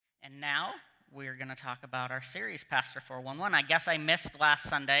And now we're going to talk about our series, Pastor 411. I guess I missed last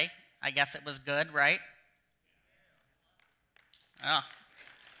Sunday. I guess it was good, right? Oh.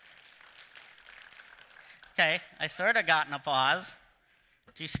 Okay, I sort of got an applause.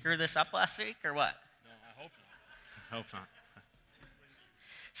 Did you screw this up last week or what? No, I hope not. I hope not.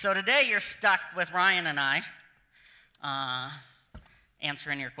 So today you're stuck with Ryan and I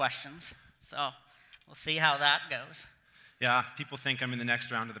answering your questions. So we'll see how that goes. Yeah, people think I'm in the next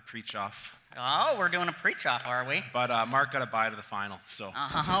round of the preach-off. Oh, we're doing a preach-off, are we? But Mark got a bye to the final, so...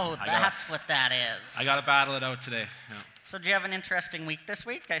 Oh, that's what that is. I got to battle it out today. Yeah. So did you have an interesting week this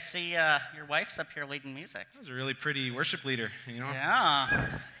week? I see your wife's up here leading music. He was a really pretty worship leader, you know?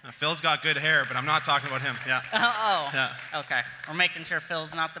 Yeah. Phil's got good hair, but I'm not talking about him. Yeah. Oh. Yeah. Okay. We're making sure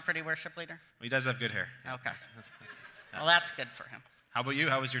Phil's not the pretty worship leader? Well, he does have good hair. Okay. Yeah. Well, that's good for him. How about you?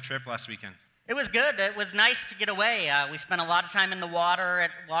 How was your trip last weekend? It was good. It was nice to get away. We spent a lot of time in the water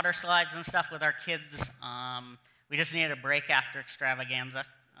at water slides and stuff with our kids. We just needed a break after extravaganza.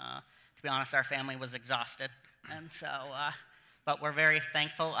 To be honest, our family was exhausted. And so, but we're very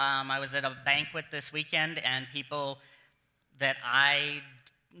thankful. I was at a banquet this weekend, and people that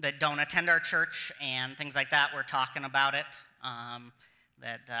don't attend our church and things like that were talking about it.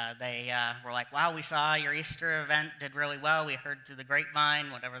 They were like, wow, we saw your Easter event did really well. We heard through the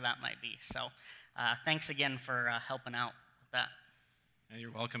grapevine, whatever that might be. So thanks again for helping out with that. Yeah,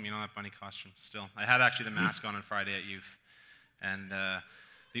 you're welcome. You know, that bunny costume still. I had actually the mask on Friday at youth. And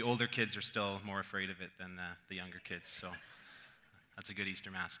the older kids are still more afraid of it than the younger kids. So that's a good Easter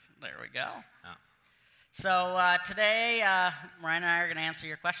mask. There we go. Yeah. So today, Ryan and I are going to answer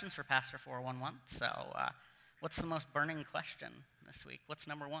your questions for Pastor 411. So what's the most burning question this week? What's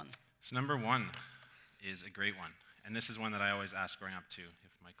number one? So number one is a great one. And this is one that I always ask growing up too,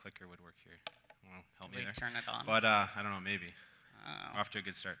 if my clicker would work here. Well, help me there. Turn it on. But I don't know, maybe. We're off to a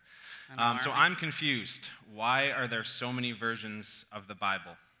good start. So I'm confused. Why are there so many versions of the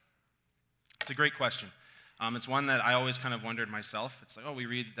Bible? It's a great question. It's one that I always kind of wondered myself. It's like, oh, we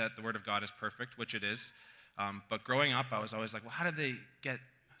read that the Word of God is perfect, which it is. But growing up, I was always like, well, how did they get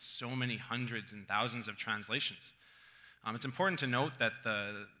so many hundreds and thousands of translations? It's important to note that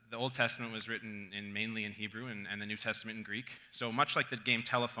the Old Testament was written mainly in Hebrew and the New Testament in Greek. So much like the game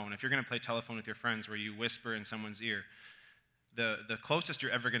Telephone, if you're going to play telephone with your friends where you whisper in someone's ear, the closest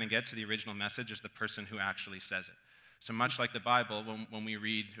you're ever going to get to the original message is the person who actually says it. So much like the Bible, when we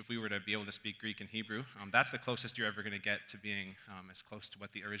read, if we were to be able to speak Greek and Hebrew, that's the closest you're ever going to get to being as close to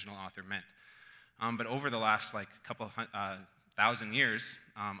what the original author meant. But over the last couple thousand years,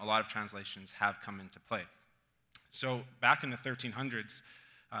 a lot of translations have come into play. So back in the 1300s,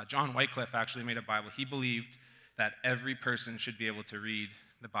 John Wycliffe actually made a Bible. He believed that every person should be able to read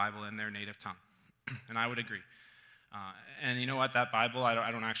the Bible in their native tongue. And I would agree. And you know what, that Bible,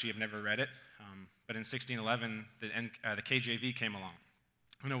 I don't actually have never read it, but in 1611, the KJV came along.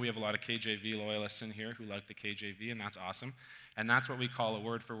 I know we have a lot of KJV loyalists in here who like the KJV, and that's awesome. And that's what we call a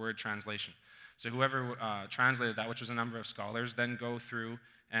word-for-word translation. So whoever translated that, which was a number of scholars, then go through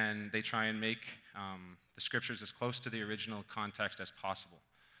and they try and make the scriptures as close to the original context as possible.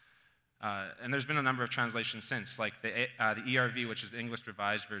 And there's been a number of translations since, like the ERV, which is the English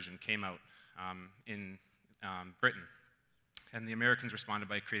Revised Version, came out in Britain. And the Americans responded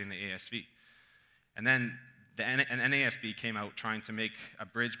by creating the ASV. And then an NASB came out trying to make a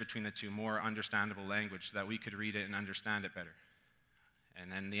bridge between the two, more understandable language so that we could read it and understand it better. And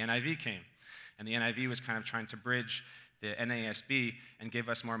then the NIV came. And the NIV was kind of trying to bridge the NASB and give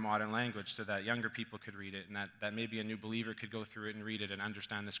us more modern language so that younger people could read it and that maybe a new believer could go through it and read it and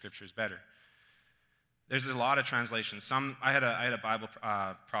understand the scriptures better. There's a lot of translations. I had a Bible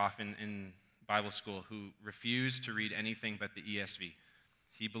prof in Bible school who refused to read anything but the ESV.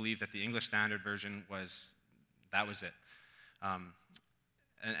 He believed that the English Standard Version was it.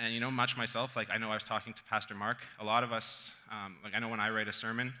 And you know, much myself, I know I was talking to Pastor Mark, a lot of us, I know when I write a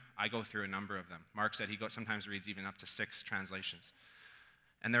sermon, I go through a number of them. Mark said he sometimes reads even up to 6 translations.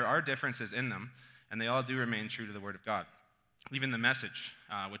 And there are differences in them, and they all do remain true to the Word of God. Even the Message,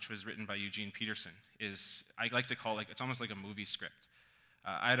 which was written by Eugene Peterson, I like to call it's almost like a movie script.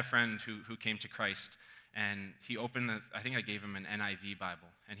 I had a friend who came to Christ, and he opened I think I gave him an NIV Bible,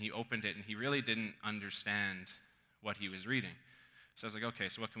 and he opened it, and he really didn't understand what he was reading. So I was like, okay,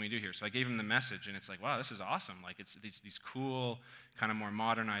 so what can we do here? So I gave him the Message, and it's like, wow, this is awesome. It's these cool, kind of more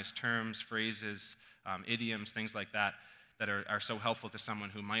modernized terms, phrases, idioms, things like that are so helpful to someone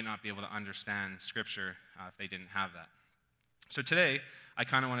who might not be able to understand Scripture if they didn't have that. So today, I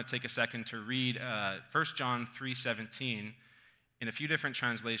kind of want to take a second to read 1 John 3:17 in a few different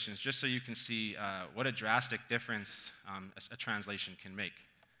translations, just so you can see what a drastic difference a translation can make.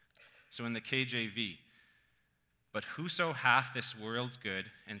 So in the KJV, but whoso hath this world's good,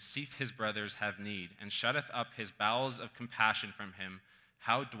 and seeth his brothers have need, and shutteth up his bowels of compassion from him,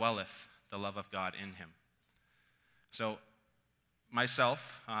 how dwelleth the love of God in him? So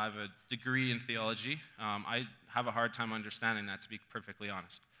myself, I have a degree in theology. I have a hard time understanding that, to be perfectly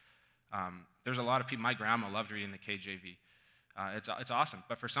honest. There's a lot of people, my grandma loved reading the KJV. It's awesome,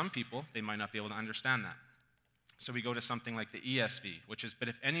 but for some people, they might not be able to understand that. So we go to something like the ESV, which is, but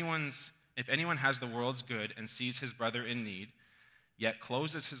if anyone has the world's good and sees his brother in need, yet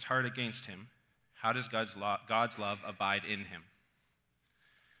closes his heart against him, how does God's love abide in him?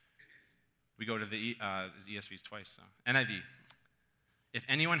 We go to the ESV's twice. So. NIV. If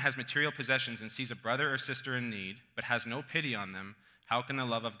anyone has material possessions and sees a brother or sister in need, but has no pity on them, how can the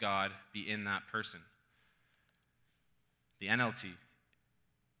love of God be in that person? The NLT.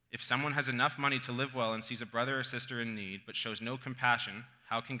 If someone has enough money to live well and sees a brother or sister in need, but shows no compassion,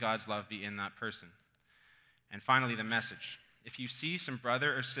 how can God's love be in that person? And finally, the Message. If you see some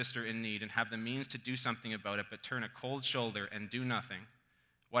brother or sister in need and have the means to do something about it, but turn a cold shoulder and do nothing,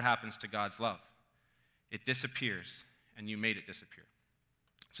 what happens to God's love? It disappears, and you made it disappear.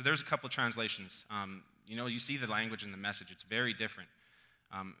 So there's a couple translations. You see the language in the Message. It's very different.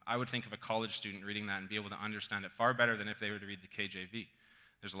 I would think of a college student reading that and be able to understand it far better than if they were to read the KJV.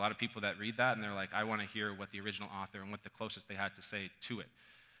 There's a lot of people that read that, and they're like, I want to hear what the original author and what the closest they had to say to it.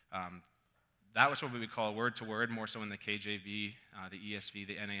 That was what we would call word to word, more so in the KJV, the ESV,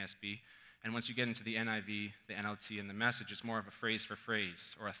 the NASB. And once you get into the NIV, the NLT, and the Message, it's more of a phrase for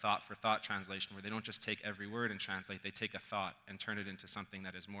phrase or a thought for thought translation, where they don't just take every word and translate, they take a thought and turn it into something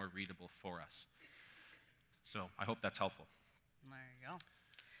that is more readable for us. So I hope that's helpful. There you go.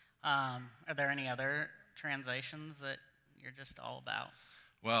 Are there any other translations that you're just all about?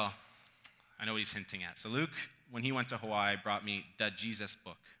 Well, I know what he's hinting at. So Luke, when he went to Hawaii, brought me the Jesus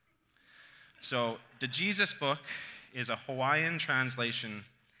Book. So the Jesus Book is a Hawaiian translation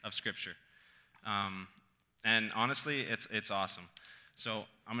of Scripture. And honestly, it's awesome. So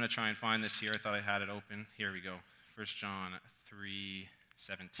I'm going to try and find this here. I thought I had it open. Here we go. 1 John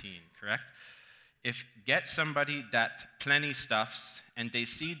 3:17, correct? If get somebody that plenty stuffs, and they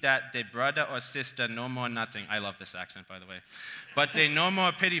see that their brother or sister no more nothing, I love this accent, by the way, but they no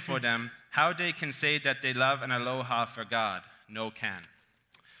more pity for them, how they can say that they love and aloha for God? No can.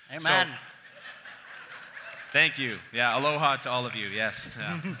 Amen. So, thank you. Yeah, aloha to all of you, yes.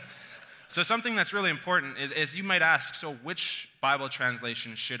 So something that's really important is you might ask, so which Bible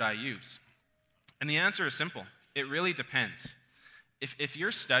translation should I use? And the answer is simple. It really depends. If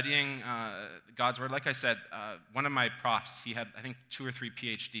you're studying God's Word, like I said, one of my profs, he had, I think, 2 or 3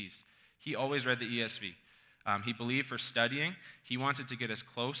 PhDs. He always read the ESV. He believed for studying, he wanted to get as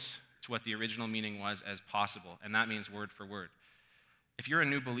close to what the original meaning was as possible, and that means word for word. If you're a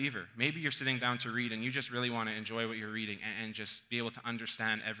new believer, maybe you're sitting down to read and you just really want to enjoy what you're reading and just be able to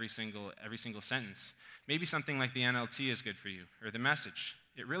understand every single sentence. Maybe something like the NLT is good for you, or the Message.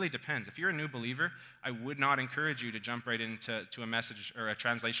 It really depends. If you're a new believer, I would not encourage you to jump right into a message or a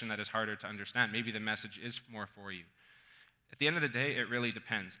translation that is harder to understand. Maybe the Message is more for you. At the end of the day, it really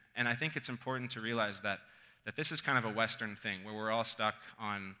depends. And I think it's important to realize that this is kind of a Western thing, where we're all stuck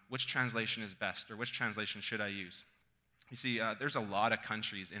on which translation is best or which translation should I use. You see, there's a lot of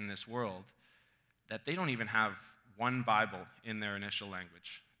countries in this world that they don't even have one Bible in their initial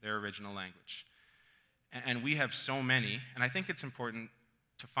language, their original language. And we have so many, and I think it's important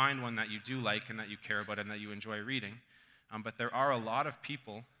to find one that you do like and that you care about and that you enjoy reading. But there are a lot of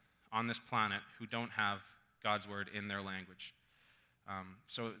people on this planet who don't have God's Word in their language.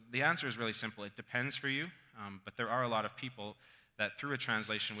 So the answer is really simple. It depends for you, but there are a lot of people that through a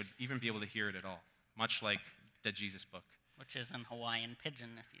translation would even be able to hear it at all, much like the Jesus Book. Which is in Hawaiian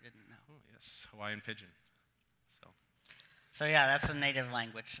Pidgin, if you didn't know. Oh, yes, Hawaiian Pidgin. So yeah, that's the native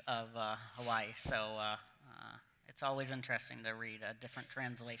language of Hawaii. So it's always interesting to read a different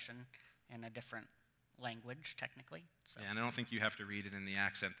translation in a different language, technically. So. Yeah, and I don't think you have to read it in the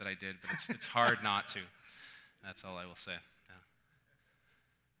accent that I did, but it's hard not to. That's all I will say. Yeah.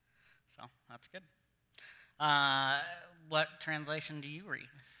 So that's good. What translation do you read?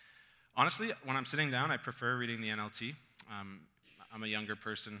 Honestly, when I'm sitting down, I prefer reading the NLT. I'm a younger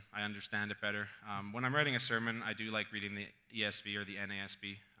person. I understand it better. When I'm writing a sermon, I do like reading the ESV or the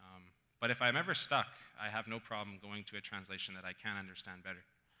NASB. But if I'm ever stuck, I have no problem going to a translation that I can understand better.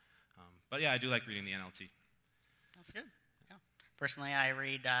 But yeah, I do like reading the NLT. That's good. Yeah. Personally, I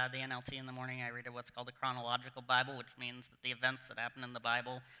read the NLT in the morning. I read what's called a chronological Bible, which means that the events that happen in the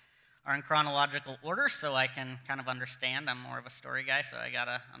Bible are in chronological order, so I can kind of understand. I'm more of a story guy, so I got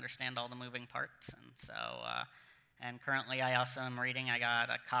to understand all the moving parts. And so, And currently I also am reading, I got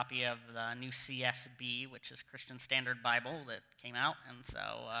a copy of the new CSB, which is Christian Standard Bible, that came out. And so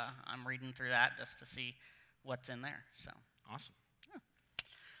I'm reading through that just to see what's in there. So Awesome.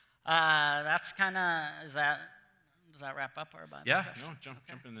 that's kind of, does that wrap up our Bible question? No, jump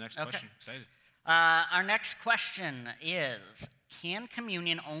into the next Okay. question. Excited. Our next question is, can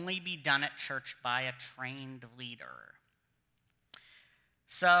communion only be done at church by a trained leader?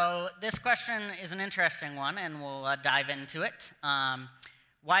 So this question is an interesting one, and we'll dive into it.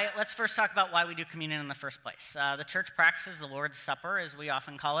 Let's first talk about why we do communion in the first place. The church practices the Lord's Supper, as we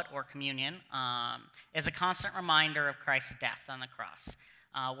often call it, or communion, as a constant reminder of Christ's death on the cross.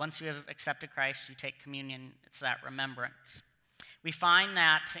 Once you have accepted Christ, you take communion. It's that remembrance. We find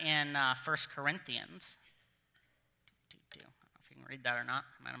that in 1 Corinthians. I don't know if you can read that or not.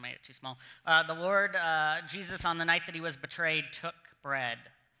 I might have made it too small. The Lord Jesus, on the night that he was betrayed, took bread.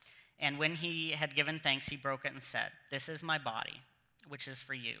 And when he had given thanks, he broke it and said, "This is my body, which is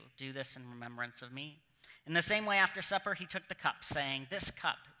for you. Do this in remembrance of me." In the same way, after supper, he took the cup, saying, "This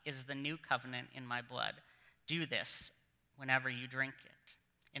cup is the new covenant in my blood. Do this whenever you drink it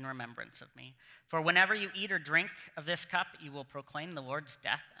in remembrance of me. For whenever you eat or drink of this cup, you will proclaim the Lord's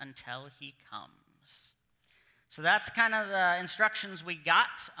death until he comes." So that's kind of the instructions we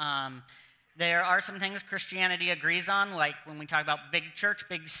got. There are some things Christianity agrees on, like when we talk about big church,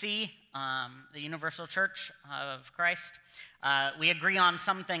 big C, the universal church of Christ. We agree on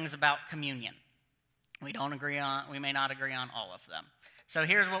some things about communion. We may not agree on all of them. So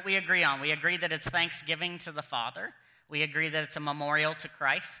here's what we agree on. We agree that it's thanksgiving to the Father. We agree that it's a memorial to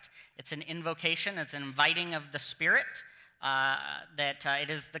Christ. It's an invocation. It's an inviting of the Spirit. That it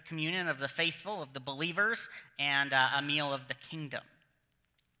is the communion of the faithful, of the believers, and a meal of the kingdom.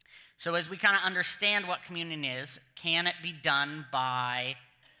 So as we kind of understand what communion is, can it be done by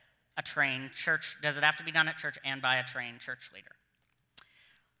a trained church? Does it have to be done at church and by a trained church leader?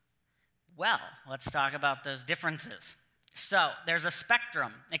 Well, let's talk about those differences. So there's a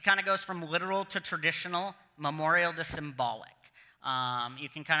spectrum. It kind of goes from literal to traditional, memorial to symbolic. You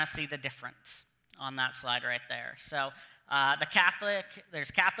can kind of see the difference on that slide right there. So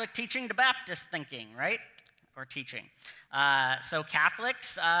there's Catholic teaching to Baptist thinking, right? Or teaching. So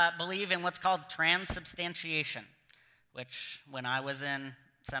Catholics believe in what's called transubstantiation, which when I was in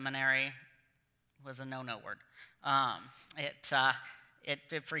seminary was a no-no word.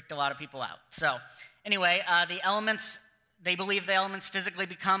 It freaked a lot of people out. So anyway, they believe the elements physically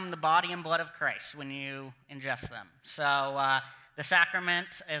become the body and blood of Christ when you ingest them. So the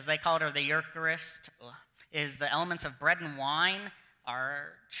sacrament, as they call it, or the Eucharist, is the elements of bread and wine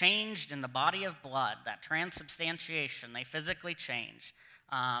are changed in the body of blood, that transubstantiation. They physically change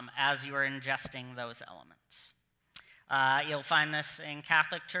as you are ingesting those elements. You'll find this in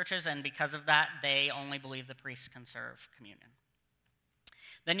Catholic churches, and because of that, they only believe the priests can serve communion.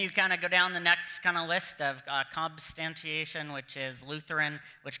 Then you kind of go down the next kind of list of consubstantiation, which is Lutheran,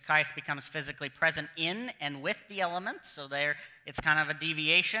 which Christ becomes physically present in and with the elements. So there, it's kind of a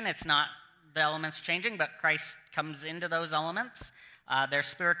deviation. It's not the elements changing, but Christ comes into those elements. There's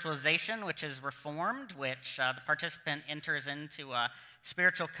spiritualization, which is Reformed, which the participant enters into a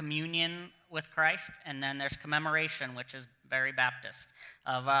spiritual communion with Christ. And then there's commemoration, which is very Baptist,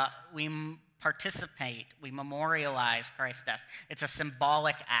 of we participate, we memorialize Christ's death. It's a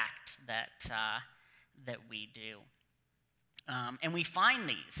symbolic act that we do. And we find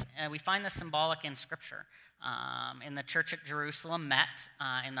this symbolic in Scripture. In the church at Jerusalem met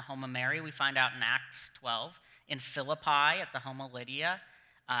in the home of Mary, we find out in Acts 12. In Philippi at the home of Lydia,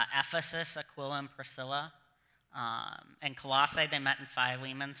 Ephesus, Aquila and Priscilla, and Colossae, they met in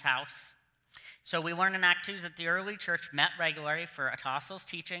Philemon's house. So we learn in Act 2 that the early church met regularly for apostles'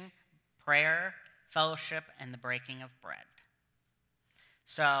 teaching, prayer, fellowship, and the breaking of bread.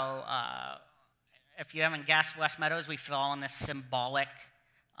 So if you haven't guessed, West Meadows, we fall in this symbolic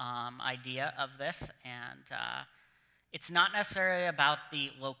idea of this, and it's not necessarily about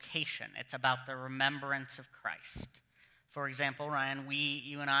the location. It's about the remembrance of Christ. For example, Ryan,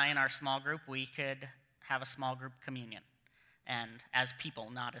 you and I in our small group, we could have a small group communion, and as people,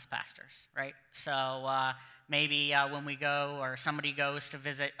 not as pastors, right? So maybe when we go or somebody goes to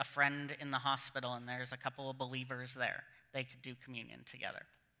visit a friend in the hospital and there's a couple of believers there, they could do communion together.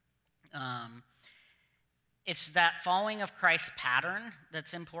 It's that following of Christ's pattern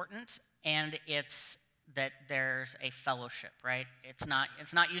that's important, and it's that there's a fellowship, right? It's not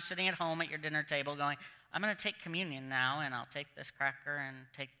you sitting at home at your dinner table going, I'm going to take communion now, and I'll take this cracker and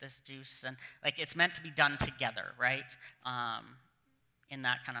take this juice, and like it's meant to be done together, right? In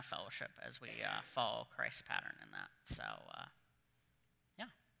that kind of fellowship as we follow Christ's pattern in that. So, yeah.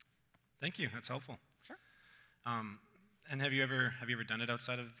 Thank you. That's helpful. Sure. And have you ever done it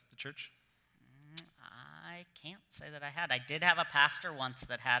outside of the church? I can't say that I had. I did have a pastor once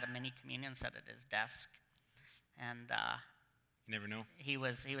that had a mini communion set at his desk, and You never know. he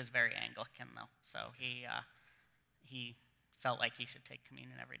was very Anglican though, so he felt like he should take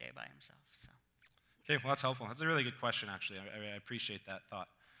communion every day by himself. So Okay, well, that's helpful. That's a really good question, actually. I appreciate that thought.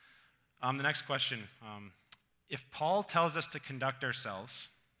 The next question, if Paul tells us to conduct ourselves,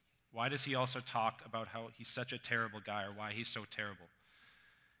 why does he also talk about how he's such a terrible guy or why he's so terrible?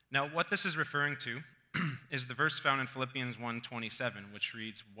 Now, what this is referring to is the verse found in Philippians 1:27, which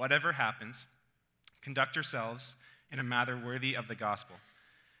reads, "Whatever happens, conduct yourselves in a manner worthy of the gospel.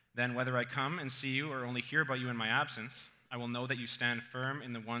 Then whether I come and see you or only hear about you in my absence, I will know that you stand firm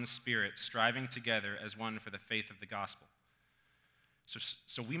in the one spirit, striving together as one for the faith of the gospel."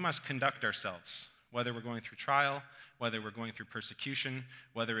 So we must conduct ourselves, whether we're going through trial, whether we're going through persecution,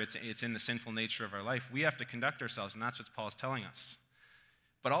 whether it's in the sinful nature of our life. We have to conduct ourselves, and that's what Paul's telling us.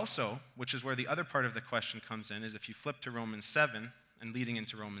 But also, which is where the other part of the question comes in, is if you flip to Romans 7 and leading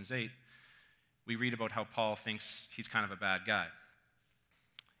into Romans 8, we read about how Paul thinks he's kind of a bad guy.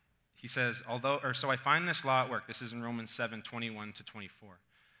 He says, so I find this law at work. This is in Romans 7:21-24.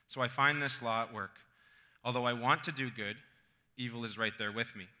 So I find this law at work. Although I want to do good, evil is right there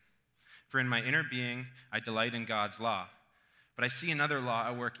with me. For in my inner being, I delight in God's law. But I see another law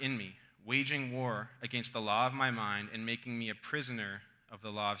at work in me, waging war against the law of my mind and making me a prisoner of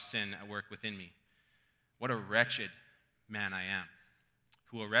the law of sin at work within me. What a wretched man I am.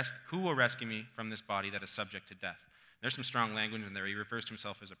 Who will rescue me from this body that is subject to death? There's some strong language in there. He refers to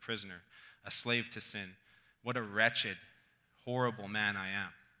himself as a prisoner, a slave to sin. What a wretched, horrible man I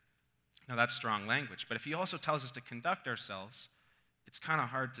am. Now that's strong language. But if he also tells us to conduct ourselves, it's kind of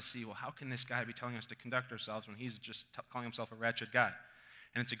hard to see, well, how can this guy be telling us to conduct ourselves when he's just calling himself a wretched guy?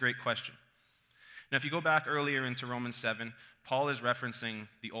 And it's a great question. Now, if you go back earlier into Romans 7, Paul is referencing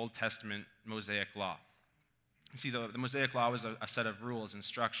the Old Testament Mosaic Law. You see, the Mosaic Law was a set of rules,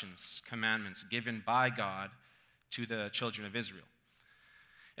 instructions, commandments given by God to the children of Israel.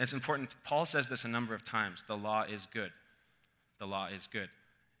 And it's important, Paul says this a number of times, the law is good. The law is good.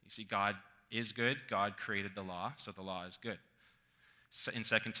 You see, God is good. God created the law, so the law is good. In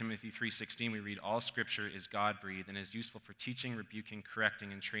 2 Timothy 3:16, we read, all Scripture is God-breathed and is useful for teaching, rebuking,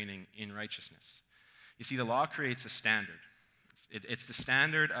 correcting, and training in righteousness. You see, the law creates a standard. It's the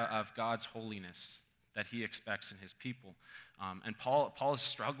standard of God's holiness that he expects in his people. And Paul is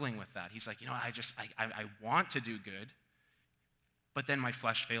struggling with that. He's like, I want to do good, but then my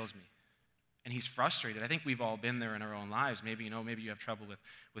flesh fails me. And he's frustrated. I think we've all been there in our own lives. Maybe you have trouble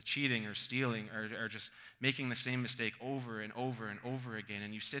with cheating or stealing or just making the same mistake over and over and over again.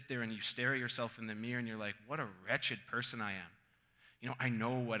 And you sit there and you stare at yourself in the mirror and you're like, what a wretched person I am. I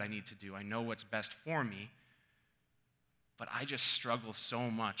know what I need to do. I know what's best for me. But I just struggle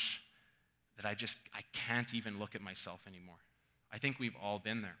so much that I can't even look at myself anymore. I think we've all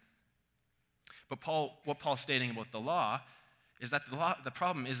been there. But what Paul's stating about the law is that the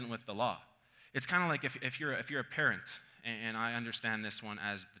problem isn't with the law. It's kind of like if you're a parent, and I understand this one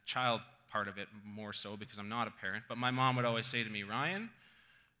as the child part of it more so because I'm not a parent, but my mom would always say to me, Ryan,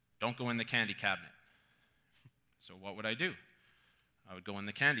 don't go in the candy cabinet. So what would I do? I would go in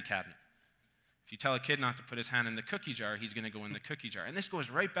the candy cabinet. If you tell a kid not to put his hand in the cookie jar, he's going to go in the cookie jar. And this goes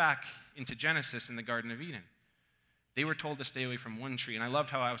right back into Genesis in the Garden of Eden. They were told to stay away from one tree. And I loved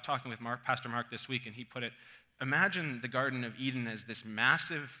how I was talking with Pastor Mark this week, and he put it, imagine the Garden of Eden as this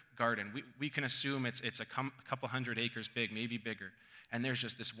massive garden. We can assume it's a couple hundred acres big, maybe bigger. And there's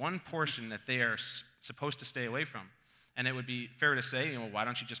just this one portion that they are supposed to stay away from. And it would be fair to say, why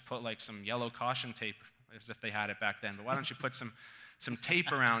don't you just put like some yellow caution tape, as if they had it back then, but why don't you put some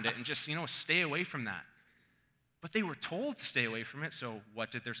tape around it and just, stay away from that. But they were told to stay away from it, so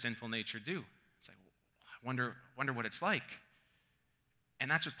what did their sinful nature do? It's like, I wonder what it's like. And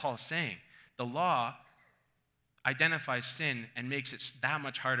that's what Paul's saying. The law identifies sin and makes it that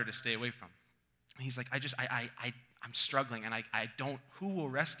much harder to stay away from. And he's like, I'm struggling, and who will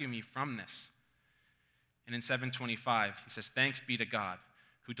rescue me from this? And in 7:25, he says, thanks be to God,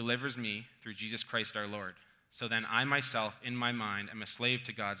 who delivers me through Jesus Christ our Lord. So then I myself, in my mind, am a slave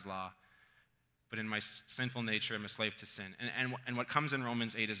to God's law, but in my sinful nature, I'm a slave to sin. And what comes in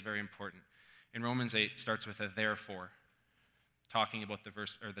Romans 8 is very important. In Romans 8, it starts with a therefore, talking about the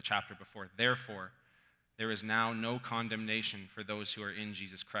verse or the chapter before. Therefore, there is now no condemnation for those who are in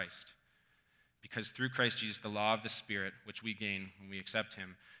Jesus Christ. Because through Christ Jesus, the law of the Spirit, which we gain when we accept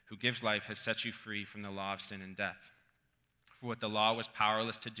him, who gives life, has set you free from the law of sin and death. For what the law was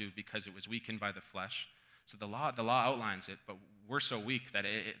powerless to do because it was weakened by the flesh. So the law outlines it, but we're so weak that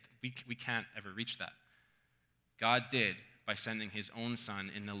we can't ever reach that. God did by sending his own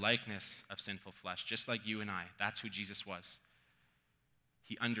son in the likeness of sinful flesh, just like you and I. That's who Jesus was.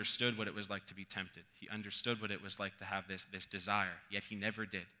 He understood what it was like to be tempted. He understood what it was like to have this desire, yet he never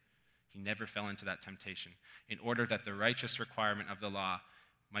did. He never fell into that temptation in order that the righteous requirement of the law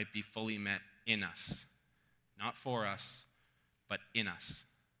might be fully met in us. Not for us, but in us.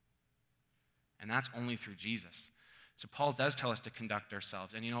 And that's only through Jesus. So Paul does tell us to conduct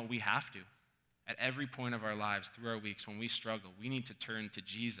ourselves, and we have to. At every point of our lives, through our weeks, when we struggle, we need to turn to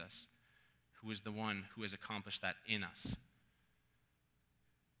Jesus, who is the one who has accomplished that in us.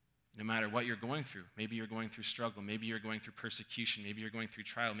 No matter what you're going through, maybe you're going through struggle, maybe you're going through persecution, maybe you're going through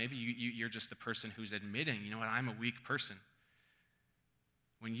trial, maybe you're just the person who's admitting, I'm a weak person.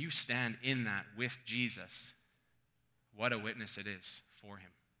 When you stand in that with Jesus, what a witness it is for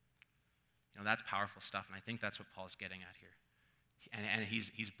him. That's powerful stuff, and I think that's what Paul's getting at here. And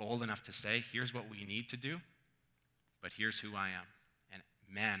he's bold enough to say, here's what we need to do, but here's who I am. And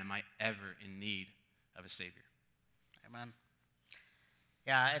man, am I ever in need of a Savior. Amen.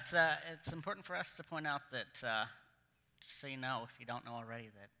 Yeah, it's important for us to point out that, just so you know, if you don't know already,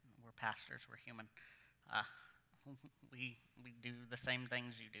 that we're pastors, we're human. We do the same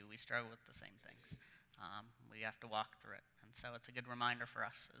things you do. We struggle with the same things. We have to walk through it. And so it's a good reminder for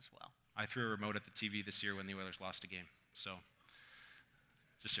us as well. I threw a remote at the TV this year when the Oilers lost a game, so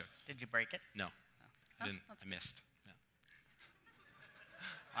just joke. Did you break it? No, I Oh, didn't. that's I missed. Yeah.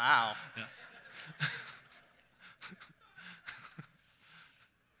 Wow. Yeah.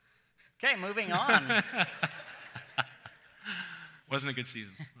 Okay, moving on. Wasn't a good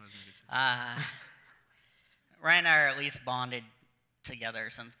season. Ryan and I are at least bonded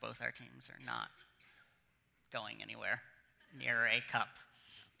together since both our teams are not going anywhere near a cup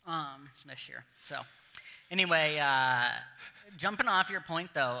this year. So anyway, jumping off your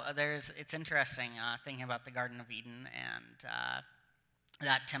point though, it's interesting thinking about the Garden of Eden and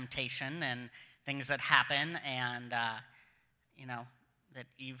that temptation and things that happen, and that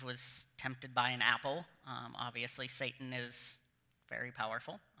Eve was tempted by an apple. Obviously, Satan is very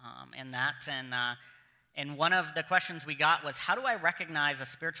powerful in that. And one of the questions we got was, how do I recognize a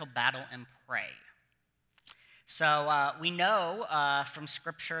spiritual battle and pray? So we know from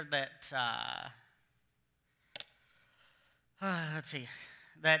Scripture that,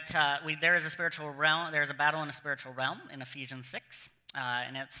 there is a spiritual realm, there's a battle in a spiritual realm in Ephesians 6.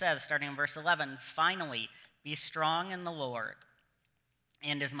 And it says, starting in verse 11, finally, be strong in the Lord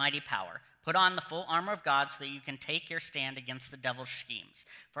and his mighty power. Put on the full armor of God so that you can take your stand against the devil's schemes.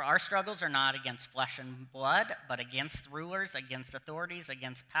 For our struggles are not against flesh and blood, but against rulers, against authorities,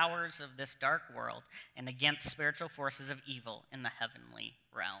 against powers of this dark world, and against spiritual forces of evil in the heavenly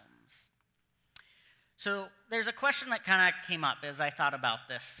realms. So there's a question that kind of came up as I thought about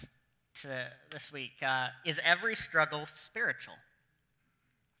this week. Is every struggle spiritual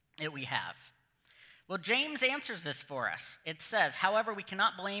that we have? Well, James answers this for us. It says, however, we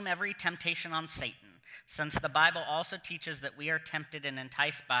cannot blame every temptation on Satan, since the Bible also teaches that we are tempted and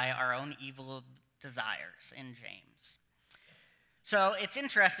enticed by our own evil desires in James. So it's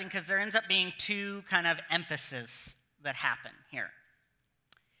interesting because there ends up being two kind of emphases that happen here.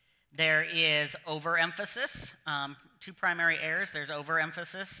 There is overemphasis, two primary errors. There's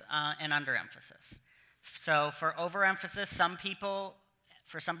overemphasis and underemphasis. So for overemphasis,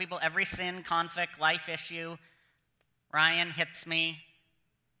 for some people, every sin, conflict, life issue, Ryan hits me,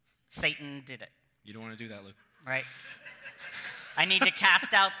 Satan did it. You don't want to do that, Luke. Right? I need to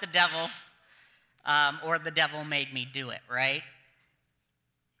cast out the devil, or the devil made me do it, right?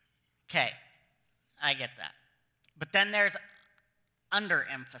 Okay, I get that. But then there's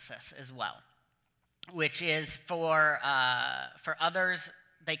underemphasis as well, which is for others,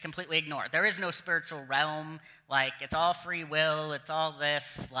 they completely ignore. There is no spiritual realm, like it's all free will, it's all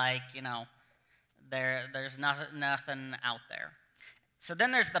this, like, there's nothing out there. So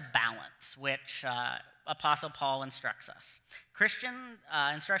then there's the balance, which Apostle Paul instructs us.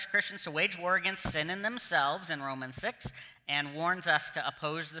 Instructs Christians to wage war against sin in themselves in Romans 6, and warns us to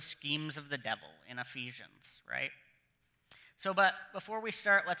oppose the schemes of the devil in Ephesians, right? So, but before we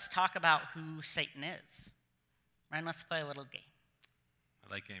start, let's talk about who Satan is. Ryan, let's play a little game. I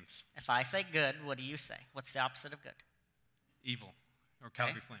like games. If I say good, what do you say? What's the opposite of good? Evil, or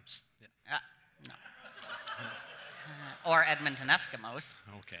Calgary Flames. Yeah. No. Or Edmonton Eskimos.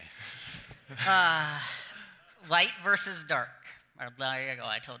 Okay. Light versus dark. There you go.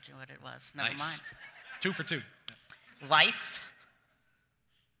 I told you what it was. Never Nice. mind. 2 for 2. Life.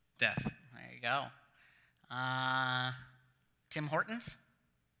 Death. There you go. Tim Hortons.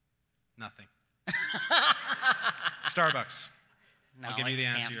 Nothing. Starbucks. No, I'll give you the it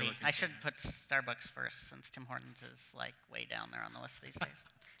answer can't you're be. looking I for. should put Starbucks first since Tim Hortons is like way down there on the list these days.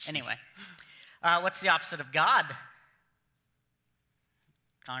 Anyway, what's the opposite of God?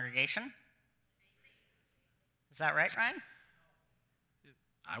 Congregation? Is that right, Ryan?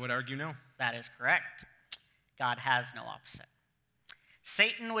 I would argue no. That is correct. God has no opposite.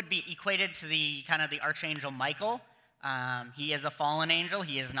 Satan would be equated to the kind of the archangel Michael. He is a fallen angel.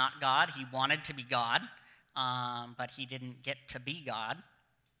 He is not God. He wanted to be God, but he didn't get to be God.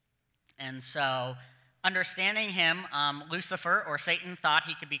 And so, understanding him, Lucifer or Satan thought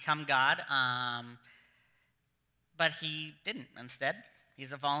he could become God, but he didn't. Instead,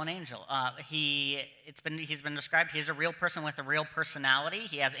 he's a fallen angel. He's been described. He's a real person with a real personality.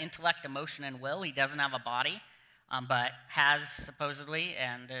 He has intellect, emotion, and will. He doesn't have a body, but has supposedly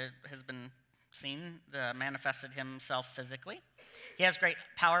and has been seen manifested himself physically. He has great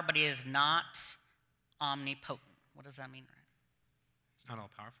power, but he is not omnipotent. What does that mean, Ryan? It's not all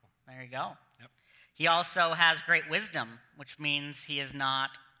powerful. There you go. Yep. He also has great wisdom, which means he is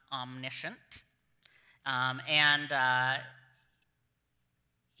not omniscient.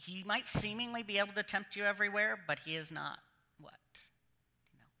 He might seemingly be able to tempt you everywhere, but he is not what?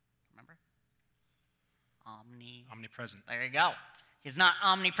 Do you know? Remember? Omnipresent. There you go. He's not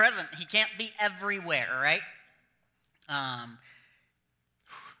omnipresent. He can't be everywhere, right?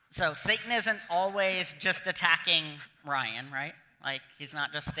 So Satan isn't always just attacking Ryan, right? Like, he's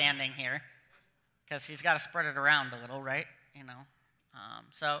not just standing here, because he's got to spread it around a little, right? You know.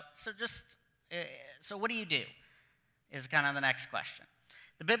 So what do you do? Is kind of the next question.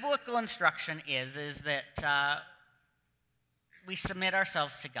 The biblical instruction is that we submit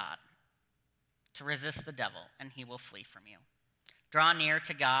ourselves to God to resist the devil, and he will flee from you. Draw near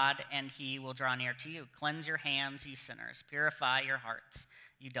to God, and he will draw near to you. Cleanse your hands, you sinners. Purify your hearts,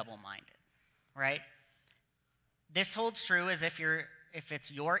 you double-minded. Right? This holds true as if it's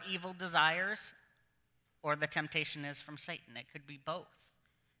your evil desires or the temptation is from Satan. It could be both.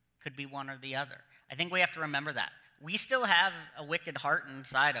 It could be one or the other. I think we have to remember that. We still have a wicked heart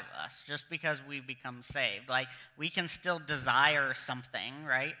inside of us just because we've become saved. Like, we can still desire something,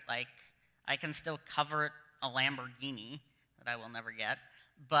 right? Like, I can still covet a Lamborghini that I will never get.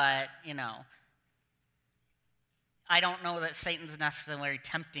 But, I don't know that Satan's necessarily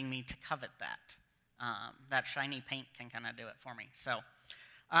tempting me to covet that. That shiny paint can kind of do it for me. So,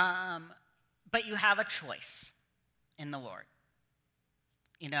 but you have a choice in the Lord.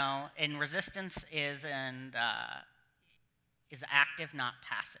 And resistance is active, not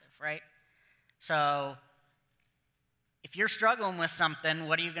passive, right? So, if you're struggling with something,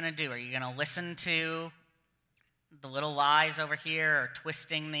 what are you going to do? Are you going to listen to the little lies over here, or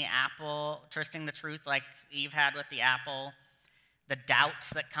twisting the truth like Eve had with the apple? The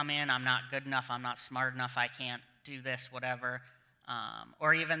doubts that come in, I'm not good enough, I'm not smart enough, I can't do this, whatever.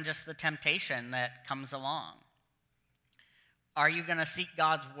 Or even just the temptation that comes along. Are you going to seek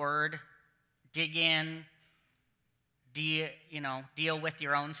God's word, dig in, deal with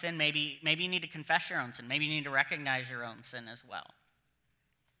your own sin? Maybe you need to confess your own sin. Maybe you need to recognize your own sin as well.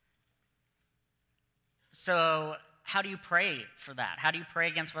 So how do you pray for that? How do you pray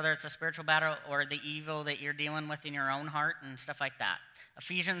against whether it's a spiritual battle or the evil that you're dealing with in your own heart and stuff like that?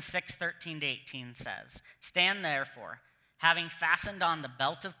 Ephesians 6:13-18 says, "Stand therefore, having fastened on the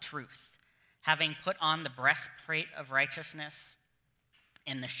belt of truth, having put on the breastplate of righteousness,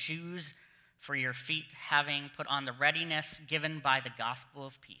 and the shoes for your feet, having put on the readiness given by the gospel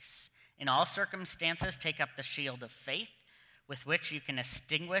of peace. In all circumstances, take up the shield of faith, with which you can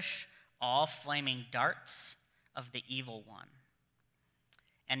extinguish all flaming darts of the evil one.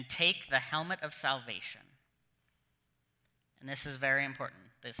 And take the helmet of salvation." And this is very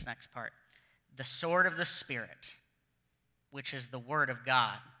important, this next part. "The sword of the Spirit, which is the word of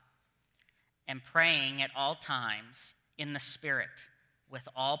God, and praying at all times in the Spirit with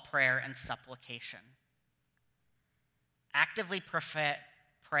all prayer and supplication." Actively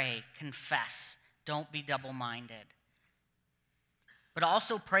pray, confess, don't be double-minded. But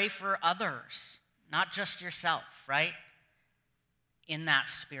also pray for others, not just yourself, right? In that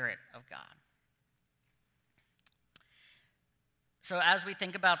Spirit of God. So as we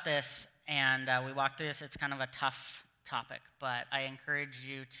think about this and we walk through this, it's kind of a tough topic, but I encourage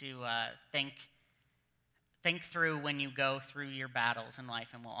you to think through when you go through your battles in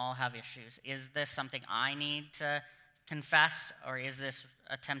life, and we'll all have issues. Is this something I need to confess, or is this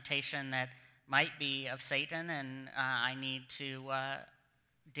a temptation that might be of Satan, and I need to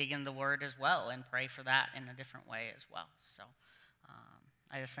dig in the Word as well and pray for that in a different way as well? So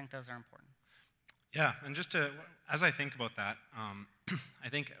I just think those are important. Yeah, and as I think about that, I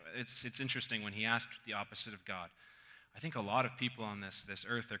think it's interesting when he asked the opposite of God. I think a lot of people on this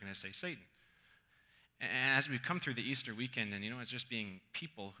earth are going to say Satan. And as we've come through the Easter weekend, and as just being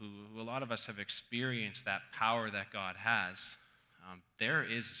people who a lot of us have experienced that power that God has, there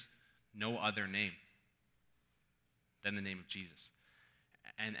is no other name than the name of Jesus.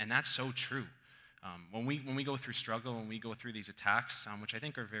 And that's so true. When we go through struggle, when we go through these attacks, which I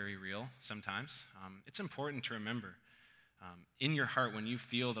think are very real sometimes, it's important to remember in your heart when you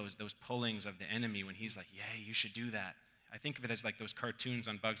feel those pullings of the enemy, when he's like, yeah, you should do that. I think of it as like those cartoons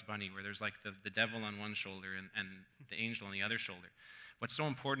on Bugs Bunny where there's like the devil on one shoulder and the angel on the other shoulder. What's so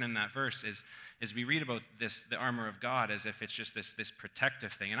important in that verse is we read about the armor of God as if it's just this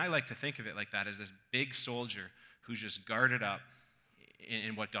protective thing. And I like to think of it like that, as this big soldier who's just guarded up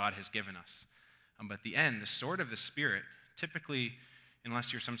in what God has given us. But at the end, the sword of the Spirit, typically,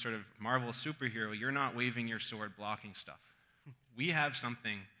 unless you're some sort of Marvel superhero, you're not waving your sword blocking stuff. We have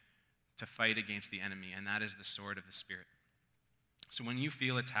something to fight against the enemy, and that is the sword of the Spirit. So when you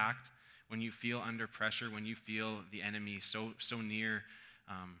feel attacked, when you feel under pressure, when you feel the enemy so near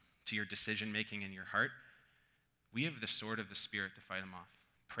to your decision-making in your heart, we have the sword of the Spirit to fight him off.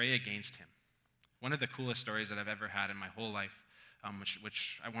 Pray against him. One of the coolest stories that I've ever had in my whole life,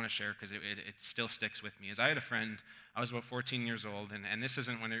 which I want to share because it still sticks with me, is I had a friend. I was about 14 years old, and this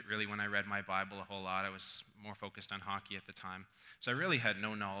isn't when I read my Bible a whole lot. I was more focused on hockey at the time. So I really had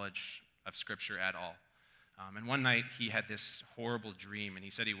no knowledge of Scripture at all. And one night, he had this horrible dream, and he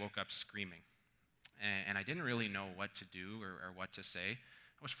said he woke up screaming. And I didn't really know what to do or what to say.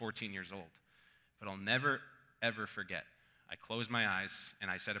 I was 14 years old. But I'll never, ever forget. I closed my eyes, and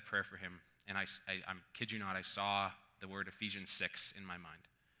I said a prayer for him. And I kid you not, I saw the word Ephesians 6 in my mind.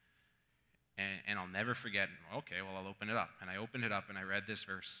 And I'll never forget, okay, well, I'll open it up. And I opened it up, and I read this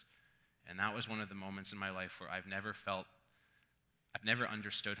verse. And that was one of the moments in my life where I've never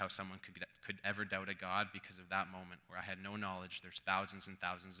understood how someone could ever doubt a God because of that moment where I had no knowledge. There's thousands and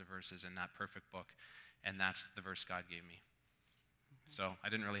thousands of verses in that perfect book, and that's the verse God gave me. So I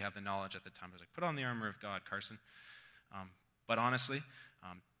didn't really have the knowledge at the time. I was like, put on the armor of God, Carson. But honestly,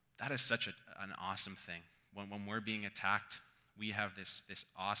 that is such an awesome thing. When we're being attacked, we have this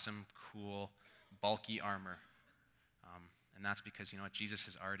awesome, cool, bulky armor. And that's because, Jesus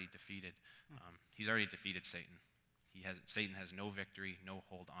has already defeated. He's already defeated Satan. Satan has no victory, no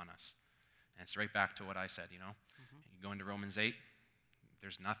hold on us. And it's right back to what I said, You go into Romans 8,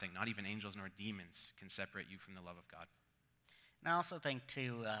 there's nothing, not even angels nor demons can separate you from the love of God. And I also think,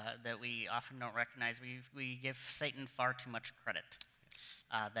 too, that we often don't recognize we give Satan far too much credit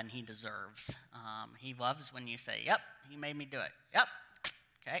than he deserves. He loves when you say, yep, he made me do it. Yep,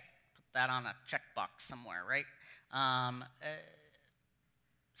 okay, put that on a checkbox somewhere, right?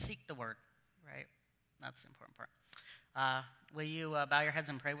 Seek the word, right? That's the important part. Will you bow your heads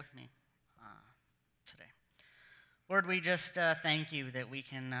and pray with me today? Lord, we just thank you that we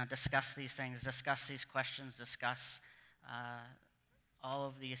can discuss these things, discuss these questions, discuss all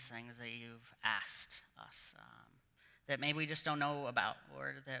of these things that you've asked us, that maybe we just don't know about,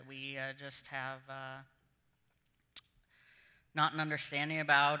 Lord, that we just have not an understanding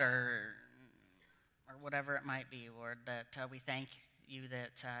about or whatever it might be, Lord, that we thank you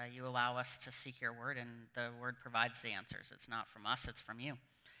that you allow us to seek your word, and the word provides the answers. It's not from us, it's from you.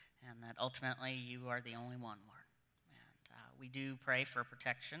 And that ultimately you are the only one, Lord. And we do pray for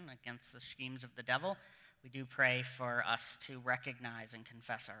protection against the schemes of the devil. We do pray for us to recognize and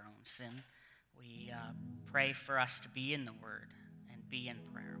confess our own sin. We pray for us to be in the word and be in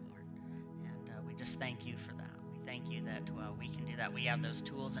prayer, Lord. And we just thank you for that. We thank you that we can do that. We have those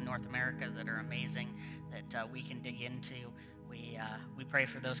tools in North America that are amazing that we can dig into. We pray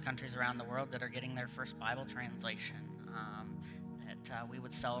for those countries around the world that are getting their first Bible translation, that we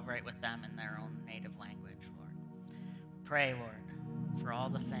would celebrate with them in their own native language, Lord. Pray, Lord, for all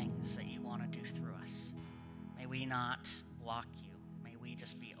the things that you want to do through us. May we not block you. May we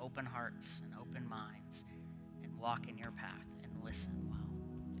just be open hearts and open minds and walk in your path and listen well.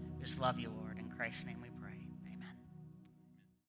 We just love you, Lord. In Christ's name we pray.